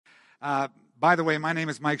By the way, my name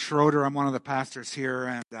is Mike Schroeder. I'm one of the pastors here,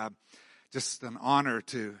 and just an honor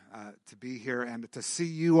to be here and to see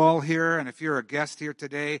you all here. And if you're a guest here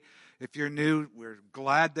today, if you're new, we're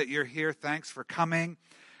glad that you're here. Thanks for coming.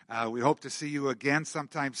 We hope to see you again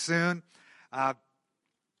sometime soon.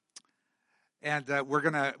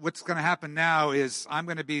 What's gonna happen now is I'm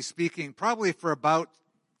gonna be speaking probably for about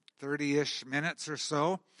 30-ish minutes or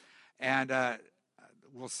so, and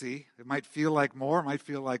we'll see. It might feel like more, it might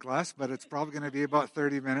feel like less, but it's probably going to be about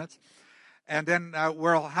 30 minutes. And then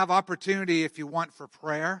we'll have opportunity if you want for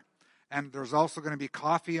prayer, and there's also going to be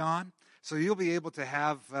coffee on, so you'll be able to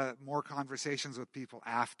have more conversations with people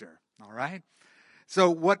after. All right. So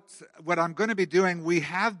what I'm going to be doing, we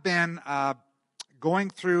have been going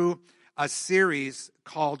through a series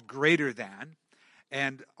called Greater Than,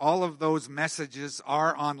 and all of those messages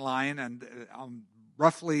are online, and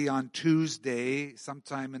roughly on Tuesday,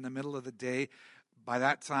 sometime in the middle of the day. By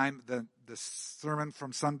that time, the sermon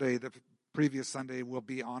from Sunday, the previous Sunday, will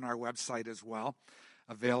be on our website as well,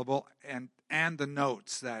 available, and the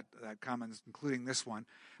notes that come, including this one.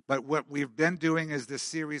 But what we've been doing is this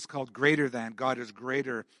series called Greater Than. God is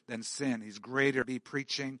greater than sin. He's greater. Be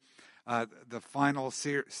preaching the final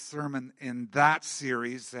sermon in that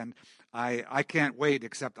series, and I can't wait,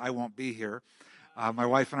 except I won't be here. My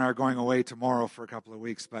wife and I are going away tomorrow for a couple of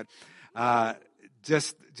weeks, but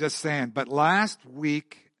just saying. But last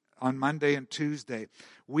week, on Monday and Tuesday,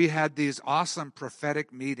 we had these awesome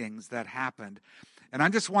prophetic meetings that happened. And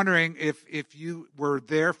I'm just wondering if you were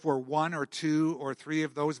there for one or two or three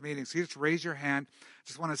of those meetings. You just raise your hand.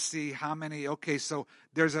 Just want to see how many. Okay, so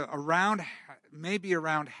there's maybe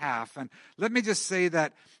around half. And let me just say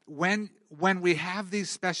that when we have these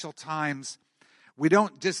special times, we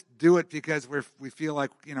don't just do it because we feel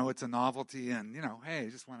like, it's a novelty and, hey,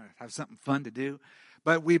 just want to have something fun to do.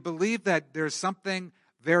 But we believe that there's something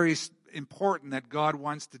very important that God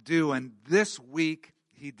wants to do. And this week,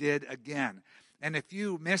 He did again. And if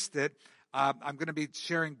you missed it, I'm going to be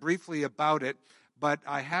sharing briefly about it. But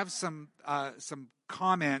I have some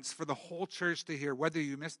comments for the whole church to hear, whether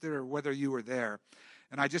you missed it or whether you were there.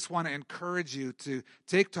 And I just want to encourage you to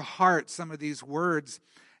take to heart some of these words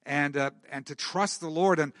and to trust the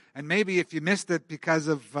Lord. And maybe if you missed it because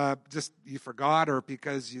of just you forgot or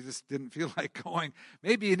because you just didn't feel like going,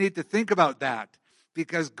 maybe you need to think about that,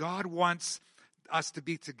 because God wants us to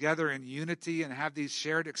be together in unity and have these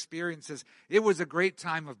shared experiences. It was a great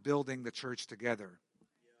time of building the church together.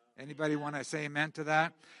 Anybody want to say amen to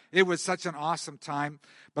that? It was such an awesome time.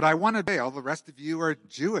 But I want to say, all the rest of you are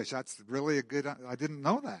Jewish. That's really I didn't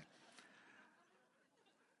know that.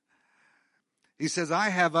 He says, I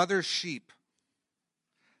have other sheep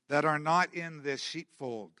that are not in this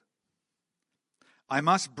sheepfold. I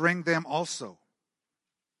must bring them also.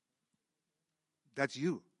 That's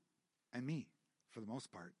you and me, for the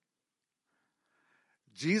most part.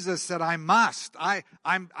 Jesus said, I must.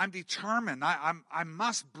 I'm determined. I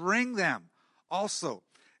must bring them also.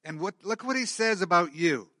 And look what He says about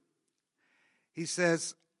you. He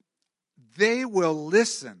says, they will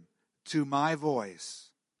listen to my voice.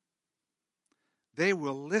 They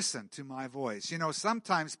will listen to my voice.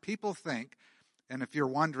 Sometimes people think, and if you're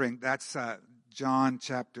wondering, that's John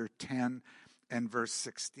chapter 10 and verse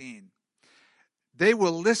 16. They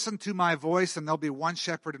will listen to my voice, and there'll be one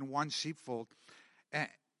shepherd and one sheepfold. And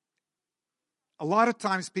a lot of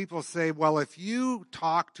times people say, well, if you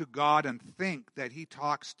talk to God and think that He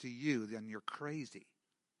talks to you, then you're crazy.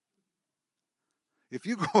 If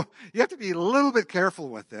you go, you have to be a little bit careful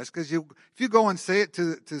with this, because if you go and say it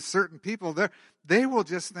to certain people, they will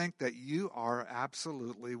just think that you are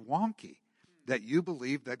absolutely wonky, that you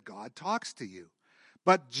believe that God talks to you.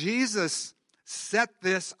 But Jesus set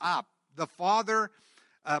this up. The Father,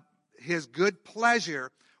 His good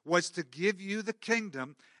pleasure was to give you the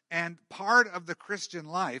kingdom, and part of the Christian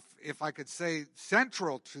life, if I could say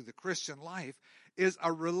central to the Christian life, is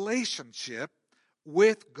a relationship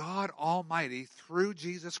with God Almighty through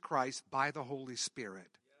Jesus Christ by the Holy Spirit.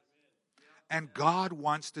 And God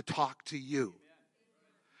wants to talk to you.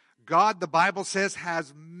 God, the Bible says,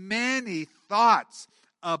 has many thoughts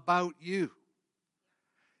about you.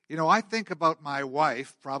 I think about my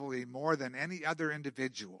wife probably more than any other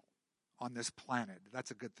individual on this planet.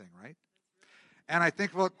 That's a good thing, right? And I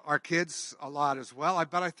think about our kids a lot as well.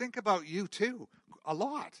 But I think about you too, a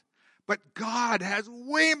lot. But God has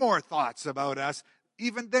way more thoughts about us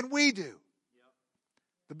even than we do.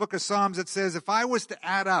 The book of Psalms, it says, if I was to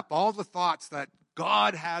add up all the thoughts that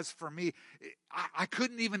God has for me, I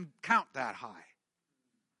couldn't even count that high.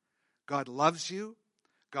 God loves you.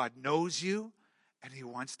 God knows you. And He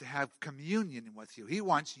wants to have communion with you. He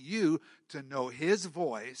wants you to know His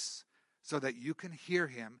voice so that you can hear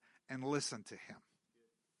him and listen to him.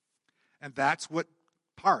 And that's what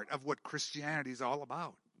part of what Christianity is all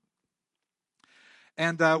about.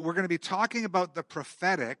 And we're going to be talking about the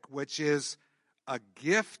prophetic, which is a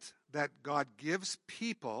gift that God gives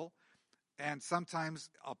people, and sometimes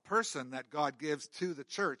a person that God gives to the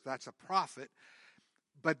church. That's a prophet.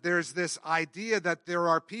 But there's this idea that there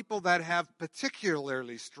are people that have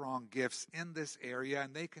particularly strong gifts in this area,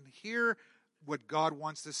 and they can hear what God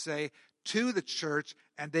wants to say to the church,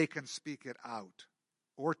 and they can speak it out,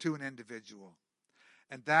 or to an individual.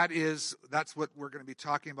 And that's what we're going to be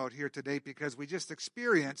talking about here today, because we just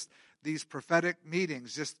experienced these prophetic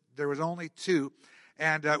meetings. There was only 2.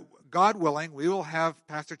 And God willing, we will have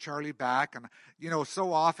Pastor Charlie back. And,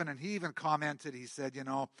 so often, and he even commented, he said,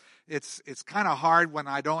 it's kind of hard when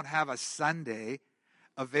I don't have a Sunday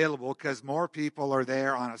available, because more people are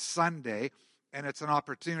there on a Sunday, and it's an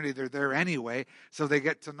opportunity. They're there anyway, so they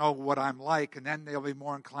get to know what I'm like, and then they'll be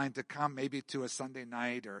more inclined to come maybe to a Sunday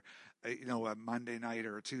night or a Monday night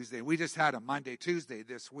or a Tuesday. We just had a Monday, Tuesday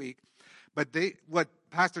this week. But what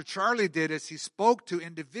Pastor Charlie did is he spoke to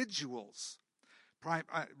individuals,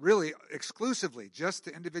 really exclusively, just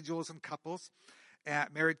to individuals and couples,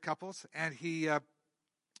 married couples. And he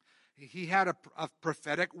had a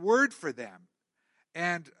prophetic word for them.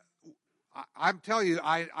 And I'm telling you,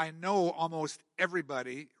 I know almost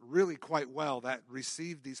everybody really quite well that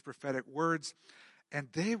received these prophetic words. And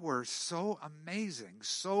they were so amazing,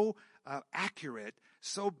 so accurate,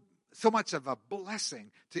 so much of a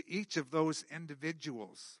blessing to each of those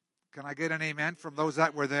individuals. Can I get an amen from those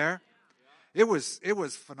that were there? It was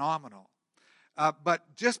phenomenal.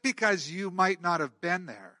 But just because you might not have been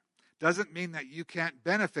there doesn't mean that you can't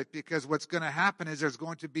benefit, because what's going to happen is there's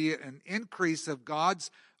going to be an increase of God's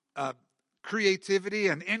creativity,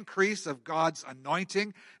 an increase of God's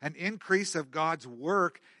anointing, an increase of God's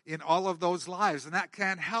work in all of those lives. And that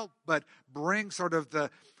can't help but bring sort of the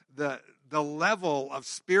level of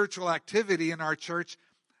spiritual activity in our church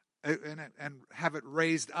and have it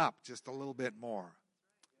raised up just a little bit more.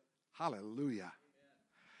 Hallelujah.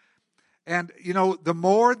 And, the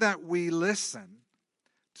more that we listen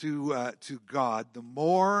to God, the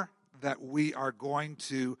more that we are going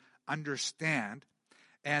to understand,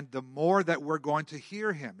 and the more that we're going to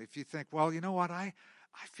hear him. If you think, well, you know what, I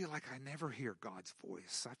feel like I never hear God's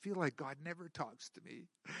voice. I feel like God never talks to me.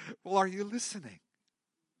 Well, are you listening?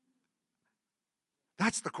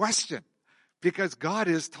 That's the question, because God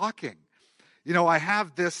is talking. I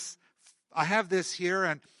have this here,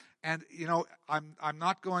 and I'm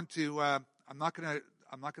not going to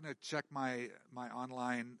check my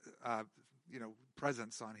online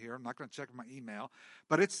presence on here. I'm not going to check my email,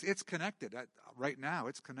 but it's connected right now.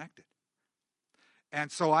 It's connected,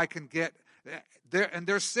 and so I can get there. And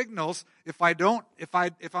there's signals. If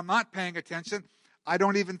I'm not paying attention, I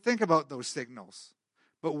don't even think about those signals.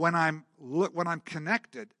 But when I'm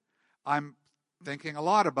connected, I'm thinking a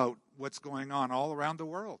lot about what's going on all around the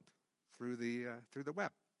world through the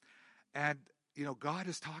web. And God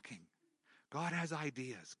is talking. God has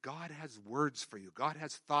ideas. God has words for you. God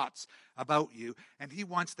has thoughts about you. And he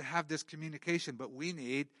wants to have this communication, but we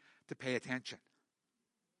need to pay attention.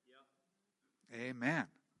 Yep. Amen.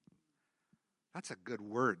 That's a good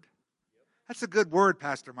word. Yep. That's a good word,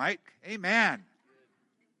 Pastor Mike. Amen.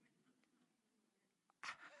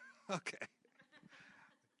 Okay.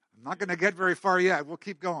 I'm not going to get very far yet. We'll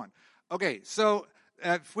keep going. Okay, so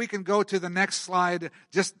if we can go to the next slide,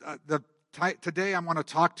 just today I want to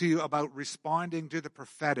talk to you about responding to the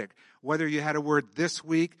prophetic. Whether you had a word this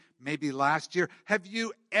week, maybe last year. Have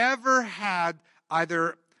you ever had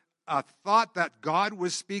either a thought that God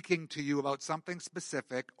was speaking to you about something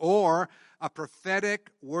specific, or a prophetic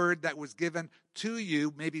word that was given to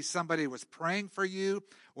you? Maybe somebody was praying for you,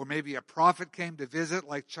 or maybe a prophet came to visit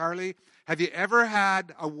like Charlie. Have you ever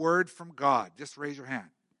had a word from God? Just raise your hand.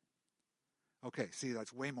 Okay, see,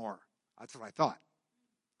 that's way more. That's what I thought.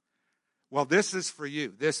 Well, this is for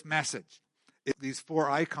you, this message. These 4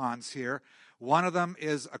 icons here. One of them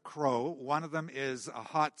is a crow, one of them is a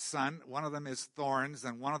hot sun, one of them is thorns,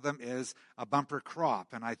 and one of them is a bumper crop.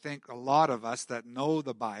 And I think a lot of us that know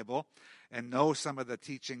the Bible and know some of the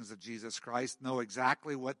teachings of Jesus Christ know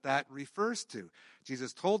exactly what that refers to.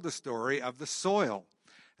 Jesus told the story of the soil.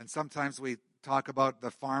 And sometimes we talk about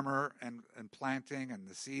the farmer and planting and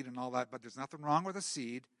the seed and all that, but there's nothing wrong with a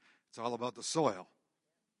seed. It's all about the soil.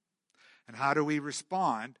 And how do we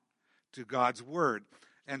respond to God's word?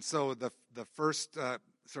 And so the first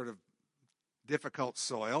sort of difficult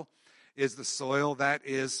soil is the soil that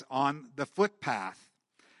is on the footpath.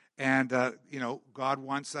 And, God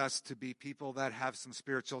wants us to be people that have some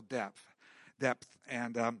spiritual depth.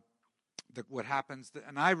 And what happens,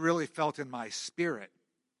 and I really felt in my spirit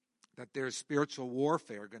that there's spiritual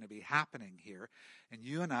warfare going to be happening here. And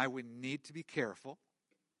you and I, we need to be careful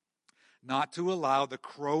not to allow the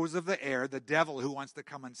crows of the air, the devil who wants to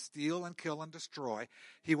come and steal and kill and destroy,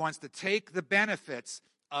 he wants to take the benefits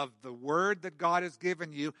of the word that God has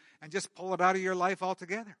given you and just pull it out of your life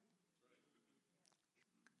altogether.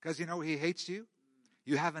 Because, he hates you.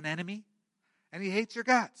 You have an enemy, and he hates your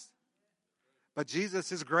guts. But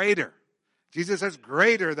Jesus is greater. Jesus is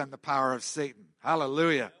greater than the power of Satan.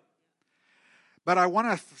 Hallelujah. But I want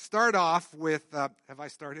to start off with, have I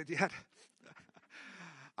started yet?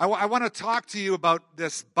 I want to talk to you about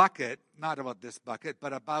this bucket, not about this bucket,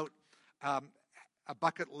 but about a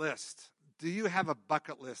bucket list. Do you have a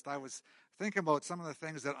bucket list? I was thinking about some of the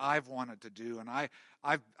things that I've wanted to do, and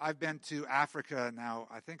I've been to Africa now.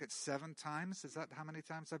 I think it's 7 times. Is that how many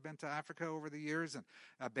times I've been to Africa over the years? And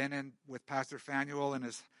I've been in with Pastor Fanuel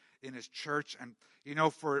in his church, and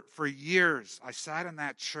for years I sat in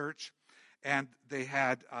that church, and they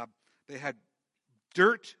had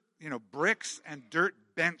dirt, bricks and dirt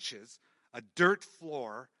benches, a dirt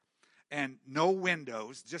floor, and no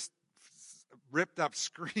windows, just ripped up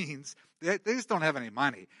screens. They just don't have any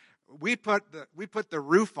money. We put the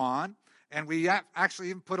roof on, and we actually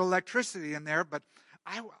even put electricity in there. But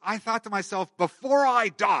I thought to myself, before I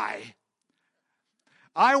die,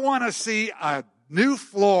 I want to see a new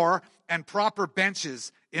floor and proper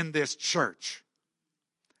benches in this church.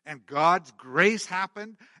 And God's grace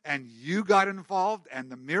happened, and you got involved, and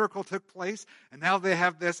the miracle took place, and now they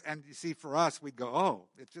have this. And you see, for us, we'd go, oh,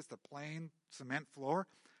 it's just a plain cement floor.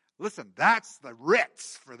 Listen, that's the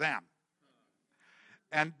Ritz for them.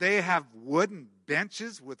 And they have wooden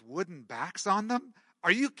benches with wooden backs on them.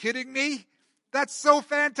 Are you kidding me? That's so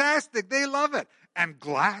fantastic. They love it. And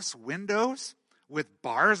glass windows with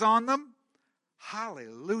bars on them.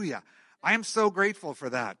 Hallelujah. I am so grateful for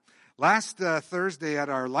that. Last Thursday at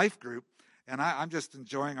our life group, and I'm just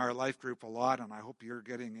enjoying our life group a lot, and I hope you're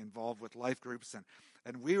getting involved with life groups.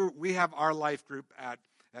 And we have our life group at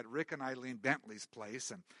Rick and Eileen Bentley's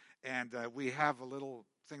place, and we have a little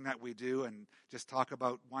thing that we do and just talk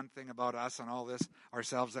about one thing about us and all this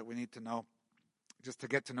ourselves that we need to know, just to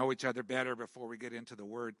get to know each other better before we get into the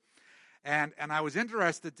Word. And I was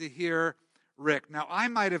interested to hear Rick. Now, I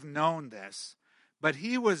might have known this, but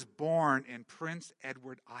he was born in Prince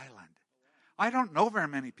Edward Island. I don't know very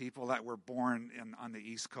many people that were born on the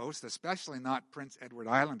East Coast, especially not Prince Edward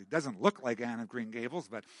Island. He doesn't look like Anne of Green Gables,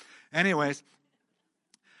 but anyways.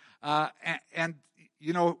 And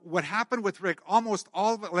what happened with Rick, almost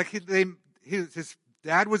all of it, like his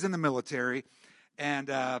dad was in the military,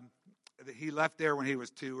 and he left there when he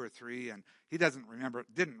was 2 or 3, and he didn't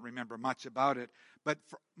remember much about it. But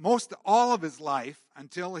for all of his life,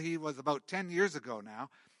 until he was about 10 years ago now,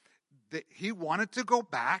 he wanted to go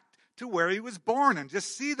back to where he was born and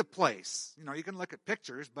just see the place. You can look at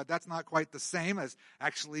pictures, but that's not quite the same as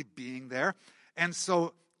actually being there. And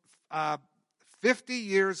so 50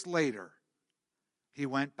 years later, he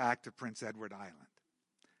went back to Prince Edward Island.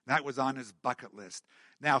 That was on his bucket list.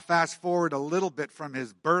 Now, fast forward a little bit from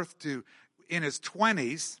his birth to in his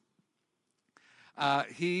 20s,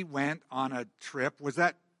 he went on a trip. Was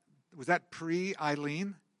that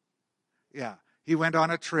pre-Eileen? Yeah. He went on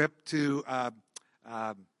a trip to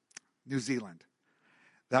New Zealand.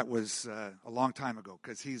 That was a long time ago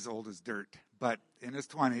because he's old as dirt. But in his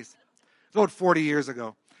 20s, about 40 years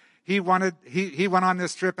ago, he went on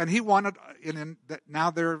this trip, and he wanted.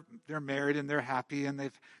 Now they're married and they're happy and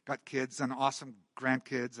they've got kids and awesome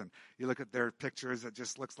grandkids. And you look at their pictures, it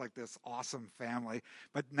just looks like this awesome family.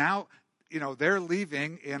 But now, they're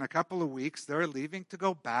leaving in a couple of weeks. They're leaving to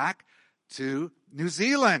go back to New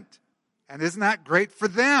Zealand, and isn't that great for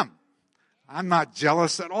them? I'm not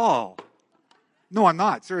jealous at all. No, I'm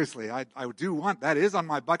not. Seriously, I do want. That is on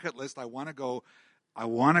my bucket list. I want to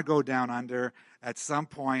go down under at some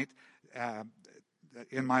point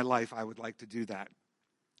in my life. I would like to do that.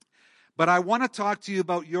 But I want to talk to you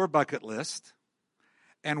about your bucket list,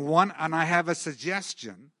 and I have a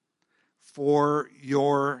suggestion for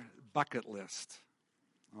your bucket list.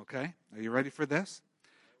 Okay? Are you ready for this?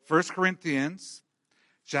 1 Corinthians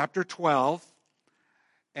chapter 12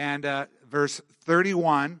 and verse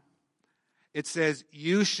 31. It says,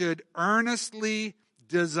 you should earnestly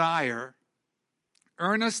desire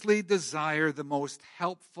the most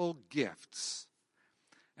helpful gifts.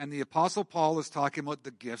 And the Apostle Paul is talking about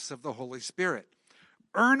the gifts of the Holy Spirit.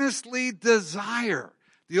 Earnestly desire.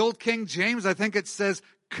 The old King James, I think it says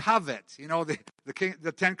covet.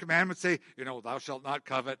 The 10 Commandments say, thou shalt not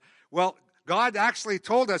covet. Well, God actually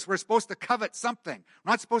told us we're supposed to covet something.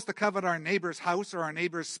 We're not supposed to covet our neighbor's house or our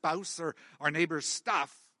neighbor's spouse or our neighbor's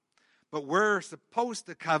stuff, but we're supposed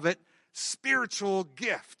to covet spiritual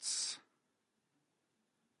gifts.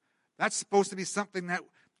 That's supposed to be something that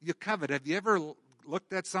you covet. Have you ever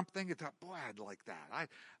looked at something and thought, boy, I'd like that.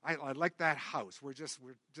 I'd like that house. We're just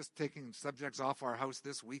taking subjects off our house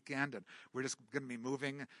this weekend, and we're just going to be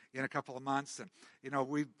moving in a couple of months. And,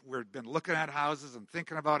 we've been looking at houses and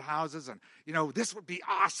thinking about houses, and, this would be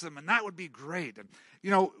awesome, and that would be great. And,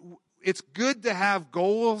 it's good to have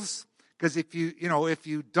goals, because if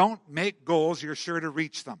you don't make goals, you're sure to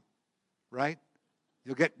reach them, right?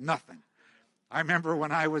 You'll get nothing. I remember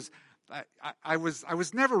when I was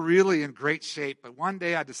never really in great shape, but one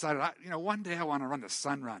day I decided, one day I want to run the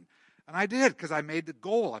Sun Run. And I did, because I made the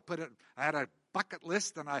goal. I had a bucket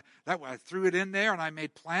list, and I threw it in there, and I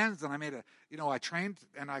made plans, and I trained,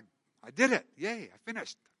 and I did it. Yay, I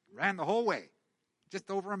finished. Ran the whole way. Just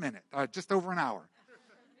over an hour.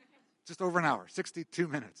 Just over an hour, 62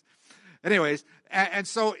 minutes. Anyways, and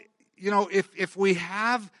so, if we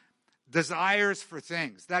have desires for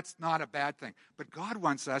things, that's not a bad thing. But God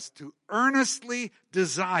wants us to earnestly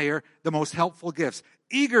desire the most helpful gifts.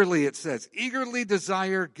 Eagerly, it says, eagerly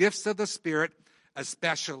desire gifts of the Spirit,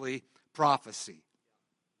 especially prophecy.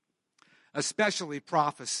 Especially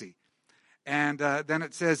prophecy. And then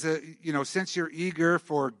it says, since you're eager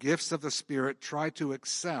for gifts of the Spirit, try to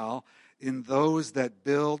excel in those that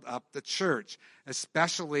build up the church,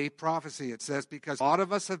 especially prophecy, it says, because a lot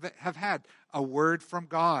of us have had a word from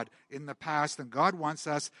God in the past, and God wants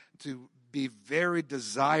us to be very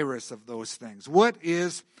desirous of those things. What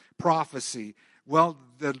is prophecy? Well,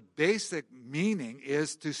 the basic meaning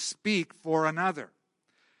is to speak for another.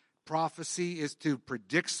 Prophecy is to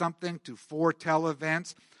predict something, to foretell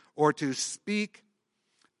events, or to speak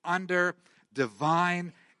under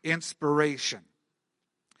divine inspiration.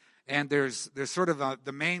 And there's sort of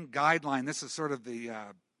the main guideline. This is sort of the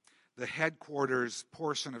headquarters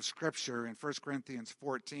portion of Scripture in 1 Corinthians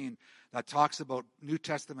 14 that talks about New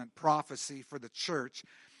Testament prophecy for the church.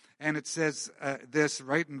 And it says this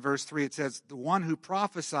right in verse 3. It says, the one who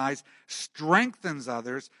prophesies strengthens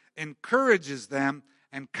others, encourages them,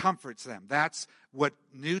 and comforts them. That's what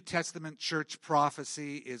New Testament church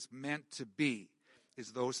prophecy is meant to be,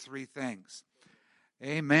 is those three things.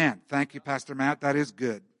 Amen. Thank you, Pastor Matt. That is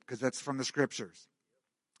good, because that's from the Scriptures.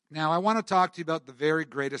 Now, I want to talk to you about the very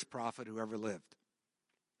greatest prophet who ever lived.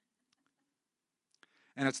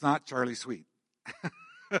 And it's not Charlie Sweet.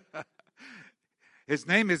 His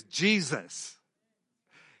name is Jesus.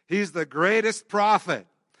 He's the greatest prophet.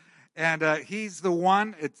 And he's the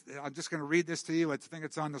one, I'm just going to read this to you. I think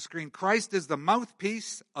it's on the screen. Christ is the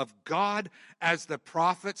mouthpiece of God as the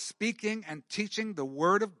prophet, speaking and teaching the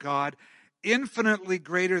word of God, infinitely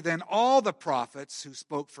greater than all the prophets who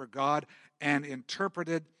spoke for God and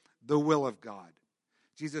interpreted the will of God.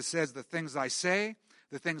 Jesus says, the things I say,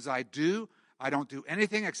 the things I do, I don't do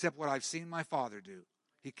anything except what I've seen my Father do.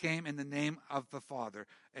 He came in the name of the Father,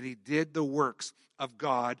 and he did the works of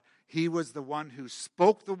God. He was the one who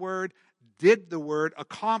spoke the word, did the word,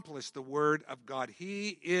 accomplished the word of God.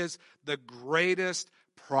 He is the greatest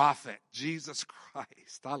prophet, Jesus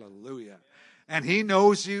Christ. Hallelujah. And he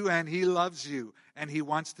knows you, and he loves you, and he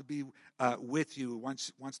wants to be with you,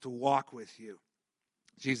 wants to walk with you.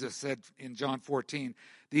 Jesus said in John 14,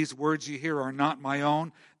 these words you hear are not my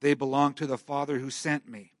own. They belong to the Father who sent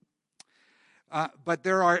me. But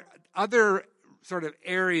there are other sort of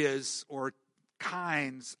areas or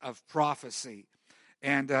kinds of prophecy,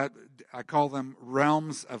 and I call them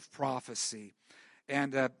realms of prophecy.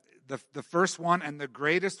 And the first one and the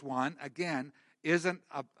greatest one, again, isn't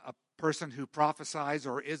a person who prophesies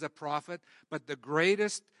or is a prophet, but the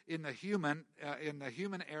greatest in the human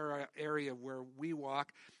area where we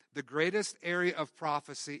walk, the greatest area of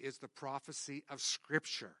prophecy is the prophecy of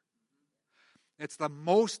Scripture. It's the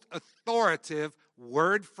most authoritative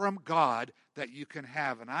word from God that you can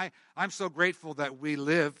have. And I'm so grateful that we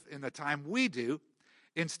live in the time we do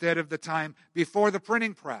instead of the time before the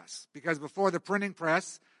printing press. Because before the printing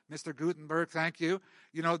press, Mr. Gutenberg, thank you,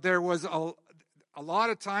 there was a lot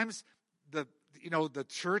of times the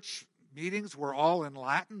church meetings were all in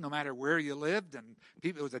Latin, no matter where you lived. And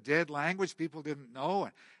it was a dead language. People didn't know.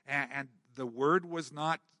 And the word was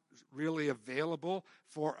not really available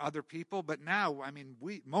for other people. But now,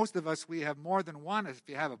 most of us, we have more than one. If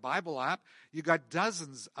you have a Bible app, you got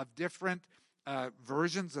dozens of different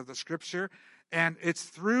versions of the Scripture, and it's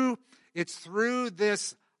through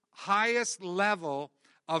this highest level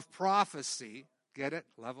of prophecy. Get it?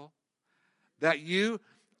 Level that you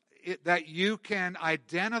can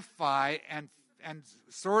identify and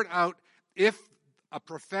sort out if a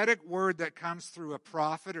prophetic word that comes through a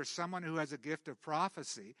prophet or someone who has a gift of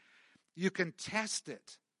prophecy, you can test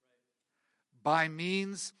it by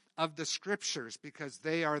means of the scriptures, because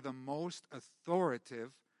they are the most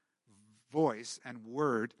authoritative voice and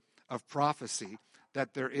word of prophecy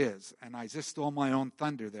that there is. And I just stole my own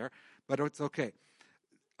thunder there, but it's okay.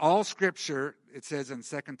 All scripture, it says in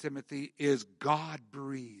 2 Timothy, is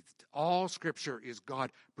God-breathed. All scripture is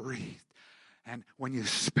God-breathed. And when you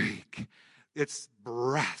speak, it's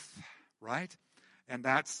breath, right? And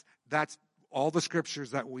that's all the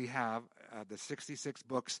scriptures that we have, the 66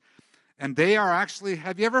 books. And they are actually,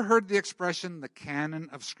 have you ever heard the expression, the canon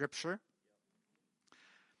of Scripture?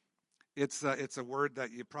 It's a word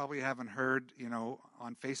that you probably haven't heard,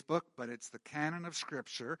 on Facebook, but it's the canon of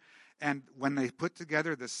Scripture. And when they put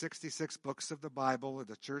together the 66 books of the Bible,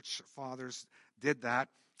 the church fathers did that,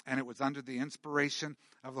 and it was under the inspiration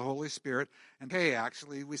of the Holy Spirit. And hey,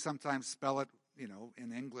 actually, we sometimes spell it,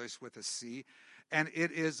 in English with a C. And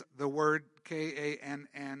it is the word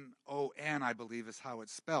K-A-N-N-O-N, I believe is how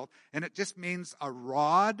it's spelled. And it just means a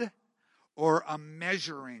rod or a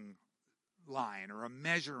measuring line or a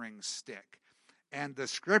measuring stick. And the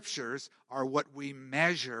scriptures are what we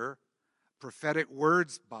measure prophetic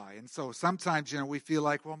words by. And so sometimes, we feel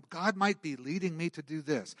like, well, God might be leading me to do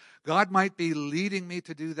this. God might be leading me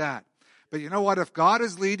to do that. But you know what? If God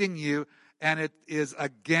is leading you and it is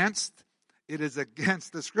against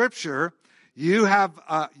the scripture, you have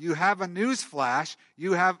a news flash.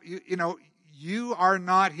 You are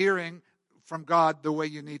not hearing from God the way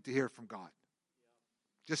you need to hear from God.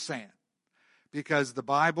 Just saying. Because the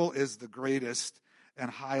Bible is the greatest and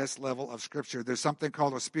highest level of Scripture. There's something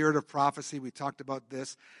called a spirit of prophecy. We talked about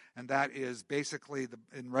this, and that is basically,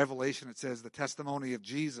 in Revelation it says the testimony of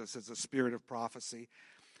Jesus is a spirit of prophecy.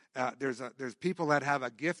 There's people that have a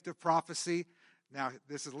gift of prophecy. Now,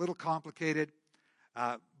 this is a little complicated,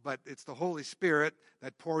 but it's the Holy Spirit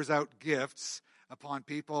that pours out gifts upon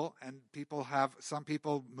people, and some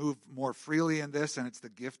people move more freely in this, and it's the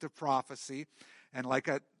gift of prophecy. And like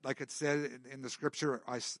it said in the scripture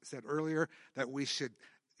I said earlier, that we should,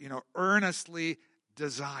 earnestly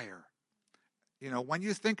desire. When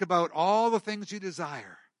you think about all the things you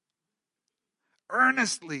desire,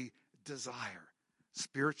 earnestly desire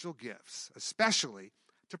spiritual gifts, especially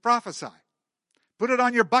to prophesy. Put it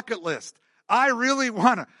on your bucket list.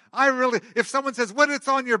 If someone says, what it's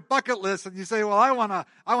on your bucket list, and you say, well, I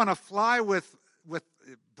want to fly with,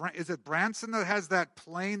 is it Branson that has that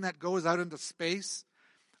plane that goes out into space?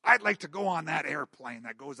 I'd like to go on that airplane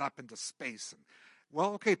that goes up into space.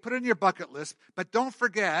 Well, okay, put it in your bucket list, but don't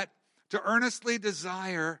forget to earnestly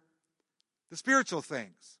desire the spiritual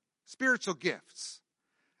things, spiritual gifts,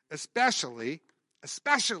 especially,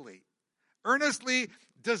 earnestly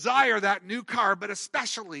desire that new car, but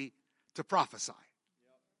especially to prophesy.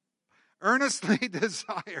 Earnestly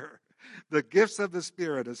desire the gifts of the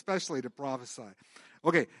Spirit, especially to prophesy.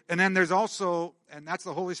 Okay, and then there's also, and that's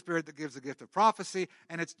the Holy Spirit that gives the gift of prophecy,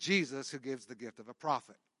 and it's Jesus who gives the gift of a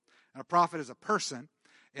prophet. And a prophet is a person,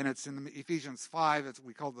 and it's in Ephesians 5.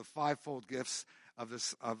 We call it the fivefold gifts of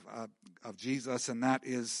Jesus, and that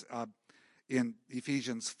is in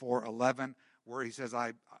Ephesians 4:11, where he says,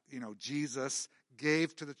 Jesus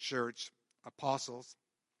gave to the church apostles,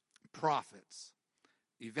 prophets,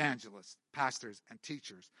 evangelists, pastors, and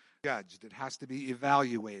teachers. Judged. It has to be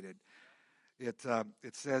evaluated. It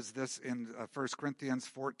says this in 1 Corinthians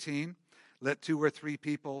 14, let 2 or 3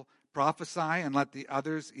 people prophesy and let the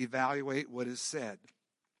others evaluate what is said.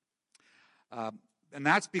 And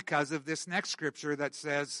that's because of this next scripture that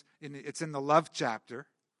says, it's in the love chapter,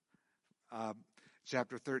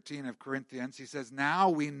 chapter 13 of Corinthians. He says,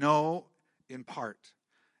 now we know in part,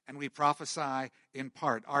 and we prophesy in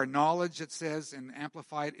part. Our knowledge, it says in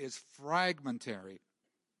Amplified, is fragmentary,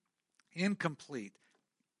 incomplete,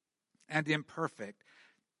 and imperfect.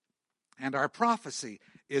 And our prophecy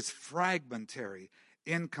is fragmentary,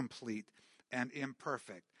 incomplete, and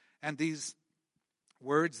imperfect. And these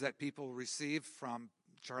words that people receive from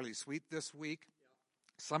Charlie Sweet this week,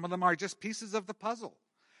 some of them are just pieces of the puzzle.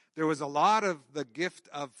 There was a lot of the gift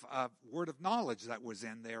of word of knowledge that was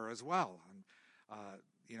in there as well. And,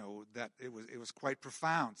 that it was quite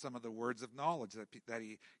profound, some of the words of knowledge that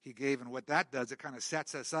he gave. And what that does, it kind of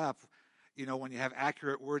sets us up. When you have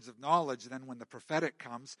accurate words of knowledge, then when the prophetic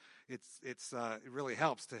comes, it really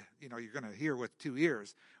helps to, you're going to hear with 2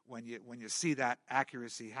 ears when you see that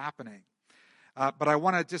accuracy happening. But I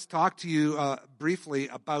want to just talk to you briefly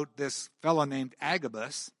about this fellow named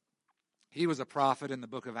Agabus. He was a prophet in the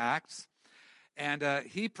book of Acts, And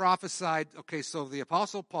he prophesied. Okay, so the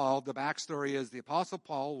Apostle Paul, the backstory is the Apostle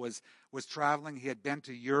Paul was traveling. He had been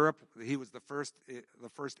to Europe. He was the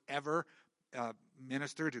first ever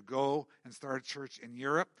minister to go and start a church in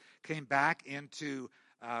Europe. Came back into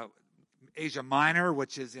Asia Minor,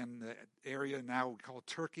 which is in the area now we call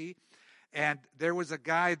Turkey. And there was a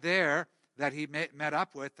guy there that he met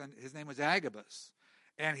up with, and his name was Agabus.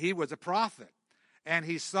 And he was a prophet. And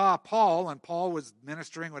he saw Paul, and Paul was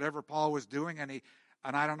ministering whatever Paul was doing, and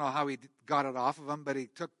I don't know how he got it off of him, but he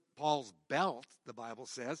took Paul's belt, the Bible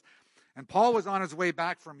says. And Paul was on his way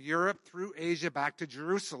back from Europe through Asia back to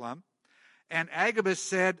Jerusalem. And Agabus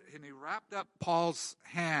said, and he wrapped up Paul's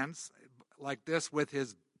hands like this with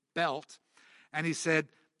his belt, and he said,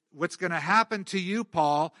 what's going to happen to you,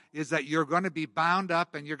 Paul, is that you're going to be bound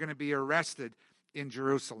up and you're going to be arrested in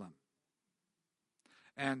Jerusalem.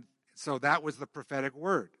 And so that was the prophetic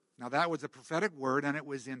word. Now that was a prophetic word, and it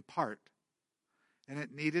was in part. And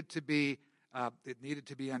it needed to be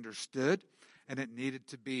understood, and it needed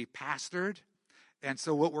to be pastored. And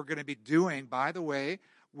so what we're going to be doing, by the way,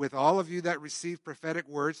 with all of you that receive prophetic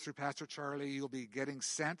words through Pastor Charlie, you'll be getting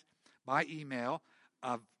sent by email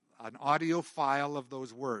an audio file of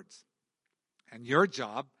those words. And your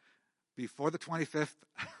job, before the 25th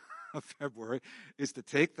of February, is to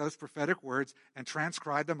take those prophetic words and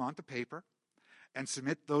transcribe them onto paper and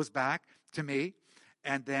submit those back to me.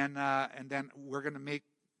 And then we're going to make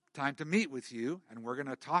time to meet with you, and we're going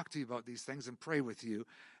to talk to you about these things and pray with you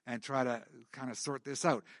and try to kind of sort this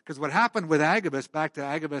out. Because what happened with Agabus, back to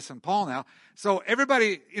Agabus and Paul now, so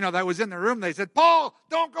everybody, that was in the room, they said, Paul,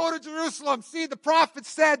 don't go to Jerusalem. See, the prophet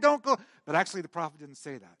said don't go. But actually the prophet didn't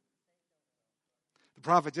say that. The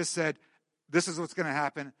prophet just said, this is what's going to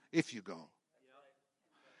happen if you go.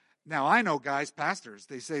 Now, I know guys, pastors,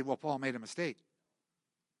 they say, well, Paul made a mistake.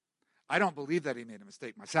 I don't believe that he made a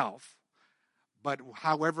mistake myself. But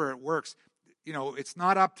however it works, it's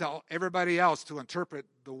not up to everybody else to interpret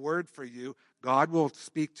the word for you. God will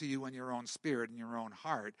speak to you in your own spirit, in your own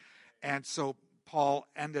heart. And so Paul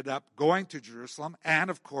ended up going to Jerusalem. And,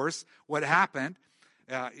 of course, what happened,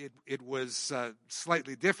 it was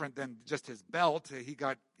slightly different than just his belt. He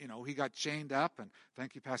got chained up. And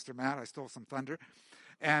thank you, Pastor Matt. I stole some thunder.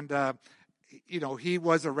 And, he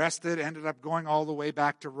was arrested, ended up going all the way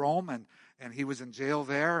back to Rome. And he was in jail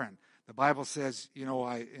there. And the Bible says,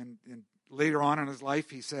 later on in his life,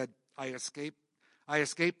 he said, I escaped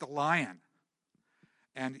the lion.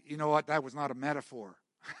 And you know what? That was not a metaphor.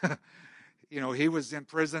 He was in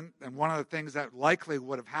prison, and one of the things that likely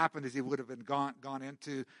would have happened is he would have been gone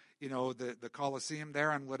into, the Colosseum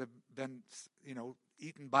there and would have been,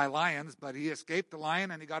 eaten by lions, but he escaped the lion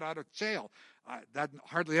and he got out of jail. That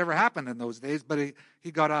hardly ever happened in those days, but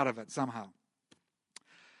he got out of it somehow.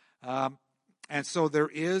 And so there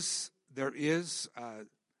is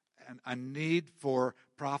a need for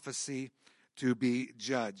prophecy to be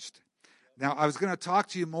judged. Now, I was going to talk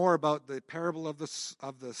to you more about the parable of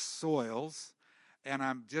the soils, and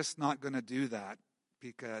I'm just not going to do that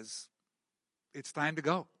because it's time to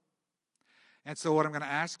go. And so what I'm going to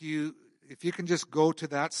ask you, if you can just go to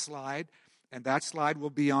that slide, and that slide will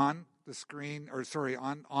be on the screen,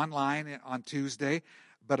 online on Tuesday.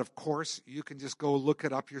 But of course, you can just go look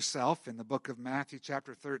it up yourself in the book of Matthew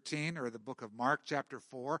chapter 13 or the book of Mark chapter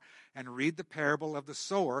 4 and read the parable of the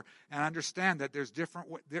sower and understand that there's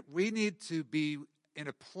that we need to be in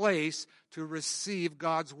a place to receive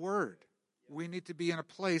God's word. We need to be in a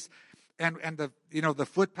place, and the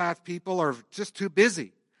footpath people are just too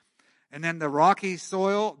busy. And then the rocky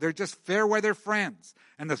soil, they're just fair weather friends.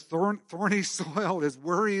 And the thorny soil is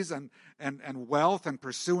worries and wealth and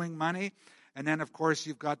pursuing money. And then, of course,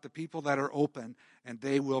 you've got the people that are open, and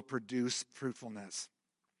they will produce fruitfulness.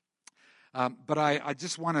 But I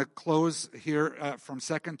just want to close here from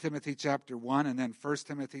 2 Timothy chapter 1 and then 1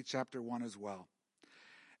 Timothy chapter 1 as well.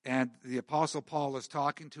 And the Apostle Paul is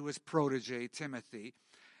talking to his protege, Timothy,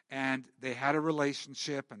 and they had a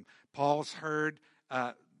relationship, and Paul's heard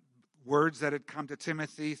words that had come to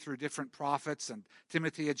Timothy through different prophets, and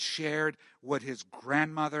Timothy had shared what his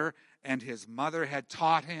grandmother and his mother had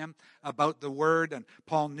taught him about the word, and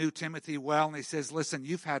Paul knew Timothy well, and he says, listen,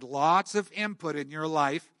 you've had lots of input in your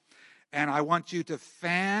life, and I want you to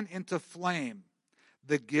fan into flame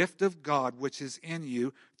the gift of God which is in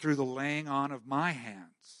you through the laying on of my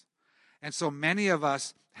hands. And so many of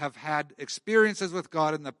us have had experiences with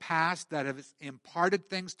God in the past that have imparted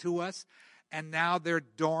things to us, and now they're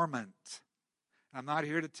dormant. I'm not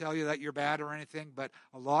here to tell you that you're bad or anything, but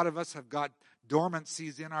a lot of us have got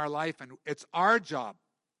dormancies in our life, and it's our job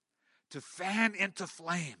to fan into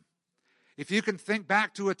flame. If you can think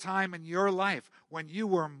back to a time in your life when you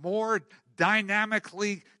were more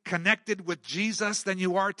dynamically connected with Jesus than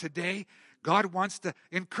you are today, God wants to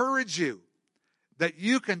encourage you that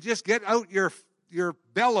you can just get out your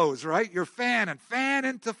bellows, right? Your fan, and fan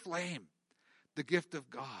into flame the gift of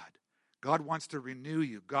God. God wants to renew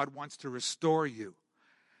you. God wants to restore you.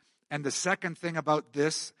 And the second thing about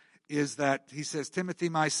this is that he says, Timothy,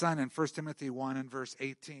 my son, in 1 Timothy 1 and verse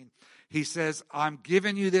 18, he says, I'm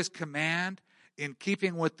giving you this command in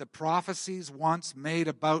keeping with the prophecies once made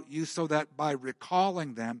about you, so that by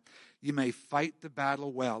recalling them, you may fight the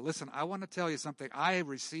battle well. Listen, I want to tell you something. I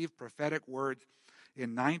received prophetic words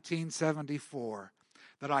in 1974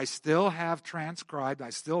 that I still have transcribed.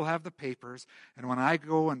 I still have the papers. And when I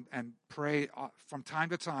go and pray from time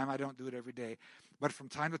to time, I don't do it every day, but from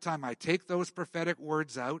time to time, I take those prophetic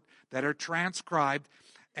words out that are transcribed,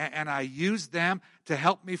 and I use them to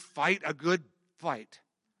help me fight a good fight.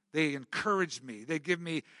 They encourage me. They give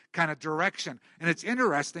me kind of direction. And it's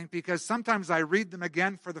interesting because sometimes I read them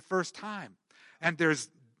again for the first time, and there's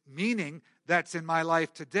meaning that's in my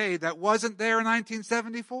life today that wasn't there in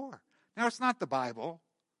 1974. Now, it's not the Bible.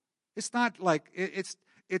 It's not like, it's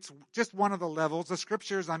just one of the levels. The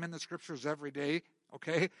Scriptures, I'm in the Scriptures every day.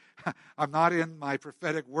 Okay? I'm not in my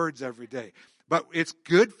prophetic words every day. But it's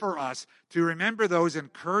good for us to remember those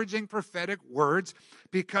encouraging prophetic words,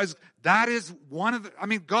 because that is one of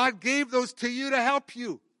the, God gave those to you to help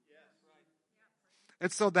you. And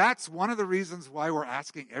so that's one of the reasons why we're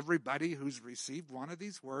asking everybody who's received one of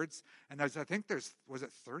these words. And was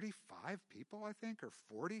it 35 people, I think, or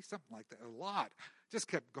 40, something like that, a lot. Just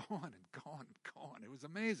kept going and going and going. It was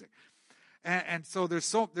amazing. And so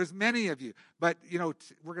there's many of you, but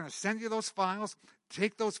we're going to send you those files.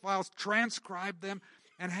 Take those files, transcribe them,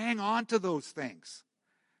 and hang on to those things,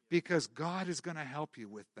 because God is going to help you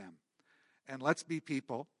with them. And let's be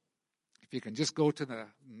people. If you can just go to the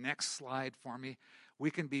next slide for me, we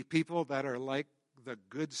can be people that are like the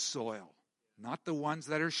good soil, not the ones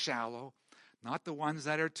that are shallow, not the ones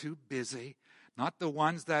that are too busy, not the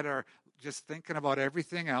ones that are just thinking about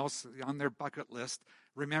everything else on their bucket list.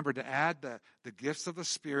 Remember to add the gifts of the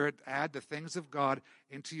Spirit, add the things of God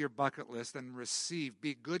into your bucket list, and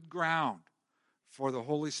be good ground for the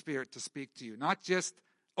Holy Spirit to speak to you. Not just,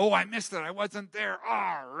 oh, I missed it, I wasn't there.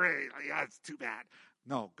 Oh, really? Yeah, it's too bad.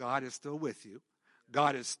 No, God is still with you.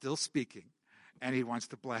 God is still speaking, and He wants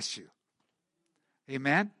to bless you.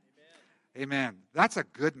 Amen? Amen. That's a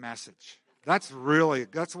good message. That's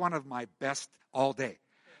one of my best all day.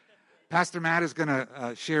 Pastor Matt is going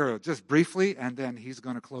to share just briefly, and then he's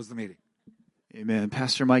going to close the meeting. Amen.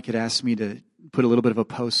 Pastor Mike had asked me to put a little bit of a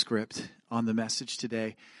postscript on the message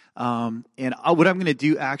today. And what I'm going to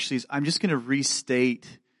do actually is I'm just going to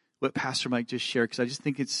restate what Pastor Mike just shared, because I just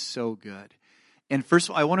think it's so good. And first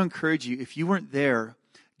of all, I want to encourage you, if you weren't there,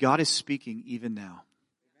 God is speaking even now.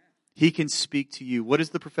 He can speak to you. What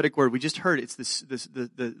is the prophetic word? We just heard it's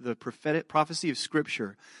the prophetic prophecy of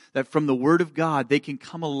Scripture, that from the Word of God, they can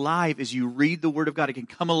come alive as you read the Word of God. It can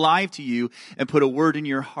come alive to you and put a word in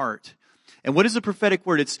your heart. And what is the prophetic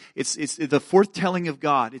word? It's the foretelling of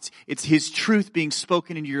God. It's His truth being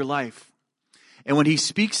spoken into your life. And when He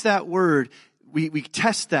speaks that word, we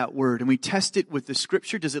test that word, and we test it with the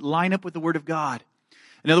Scripture. Does it line up with the Word of God?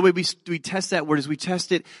 Another way we test that word is we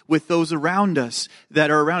test it with those around us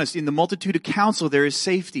that are around us. In the multitude of counsel, there is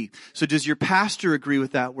safety. So does your pastor agree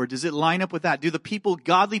with that word? Does it line up with that? Do the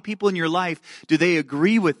godly people in your life, do they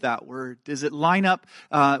agree with that word? Does it line up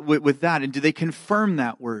with that? And do they confirm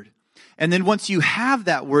that word? And then once you have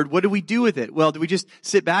that word, what do we do with it? Well, do we just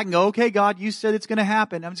sit back and go, okay, God, you said it's going to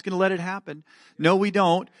happen. I'm just going to let it happen. No, we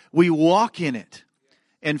don't. We walk in it.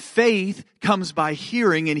 And faith comes by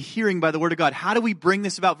hearing, and hearing by the Word of God. How do we bring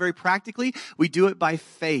this about very practically? We do it by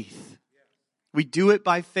faith. We do it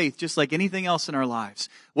by faith, just like anything else in our lives.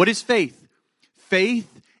 What is faith?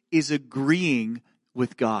 Faith is agreeing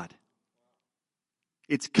with God.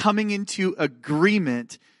 It's coming into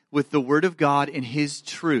agreement with the Word of God and His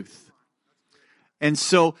truth. And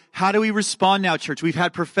so, how do we respond now, church? We've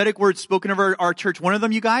had prophetic words spoken over our church. One of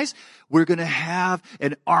them, you guys, we're going to have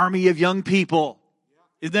an army of young people.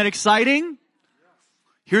 Isn't that exciting?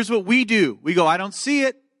 Here's what we do. We go, I don't see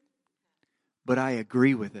it, but I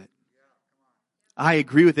agree with it. I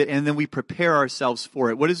agree with it. And then we prepare ourselves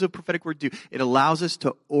for it. What does a prophetic word do? It allows us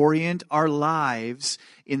to orient our lives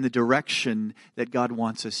in the direction that God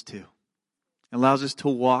wants us to. It allows us to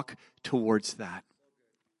walk towards that.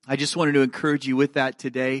 I just wanted to encourage you with that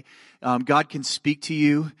today. God can speak to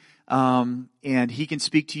you. And He can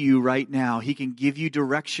speak to you right now. He can give you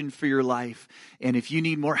direction for your life. And if you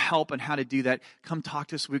need more help on how to do that, come talk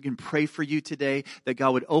to us. We can pray for you today, that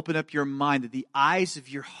God would open up your mind, that the eyes of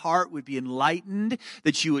your heart would be enlightened,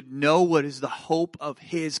 that you would know what is the hope of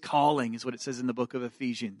His calling, is what it says in the book of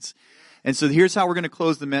Ephesians. And so here's how we're going to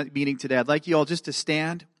close the meeting today. I'd like you all just to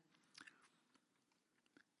stand.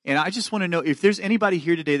 And I just want to know if there's anybody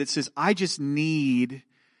here today that says, I just need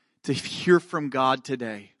to hear from God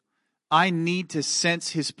today. I need to sense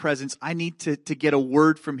His presence. I need to get a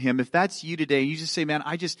word from Him. If that's you today, you just say, man,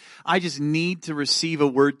 I just need to receive a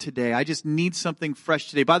word today. I just need something fresh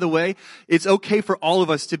today. By the way, it's okay for all of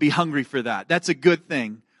us to be hungry for that. That's a good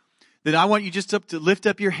thing. Then I want you just to lift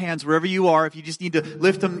up your hands wherever you are. If you just need to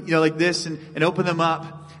lift them, like this and open them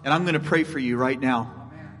up. And I'm going to pray for you right now.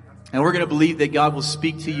 And we're going to believe that God will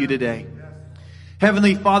speak to you today.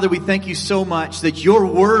 Heavenly Father, we thank you so much that your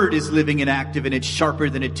word is living and active and it's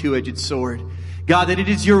sharper than a two-edged sword. God, that it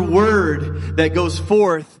is your word that goes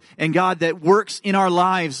forth and God, that works in our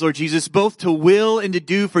lives, Lord Jesus, both to will and to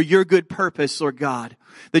do for your good purpose, Lord God.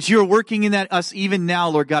 That you are working in us even now,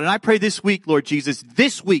 Lord God. And I pray this week, Lord Jesus,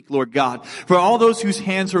 Lord God, for all those whose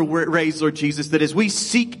hands are raised, Lord Jesus, that as we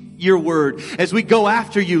seek your word, as we go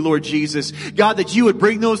after you, Lord Jesus, God, that you would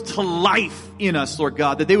bring those to life in us, Lord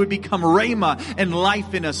God, that they would become rhema and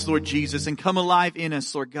life in us, Lord Jesus, and come alive in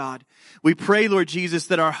us, Lord God. We pray, Lord Jesus,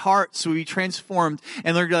 that our hearts would be transformed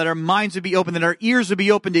and, Lord God, that our minds would be open, that our ears would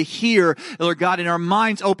be open to hear, Lord God, and our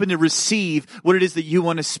minds open to receive what it is that you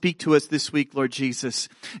want to speak to us this week, Lord Jesus.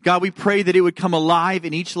 God, we pray that it would come alive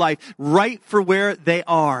in each life right for where they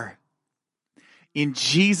are. In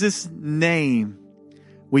Jesus' name,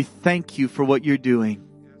 we thank you for what you're doing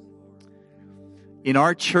in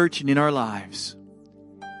our church and in our lives.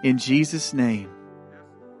 In Jesus' name.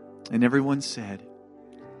 And everyone said,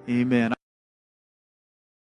 amen.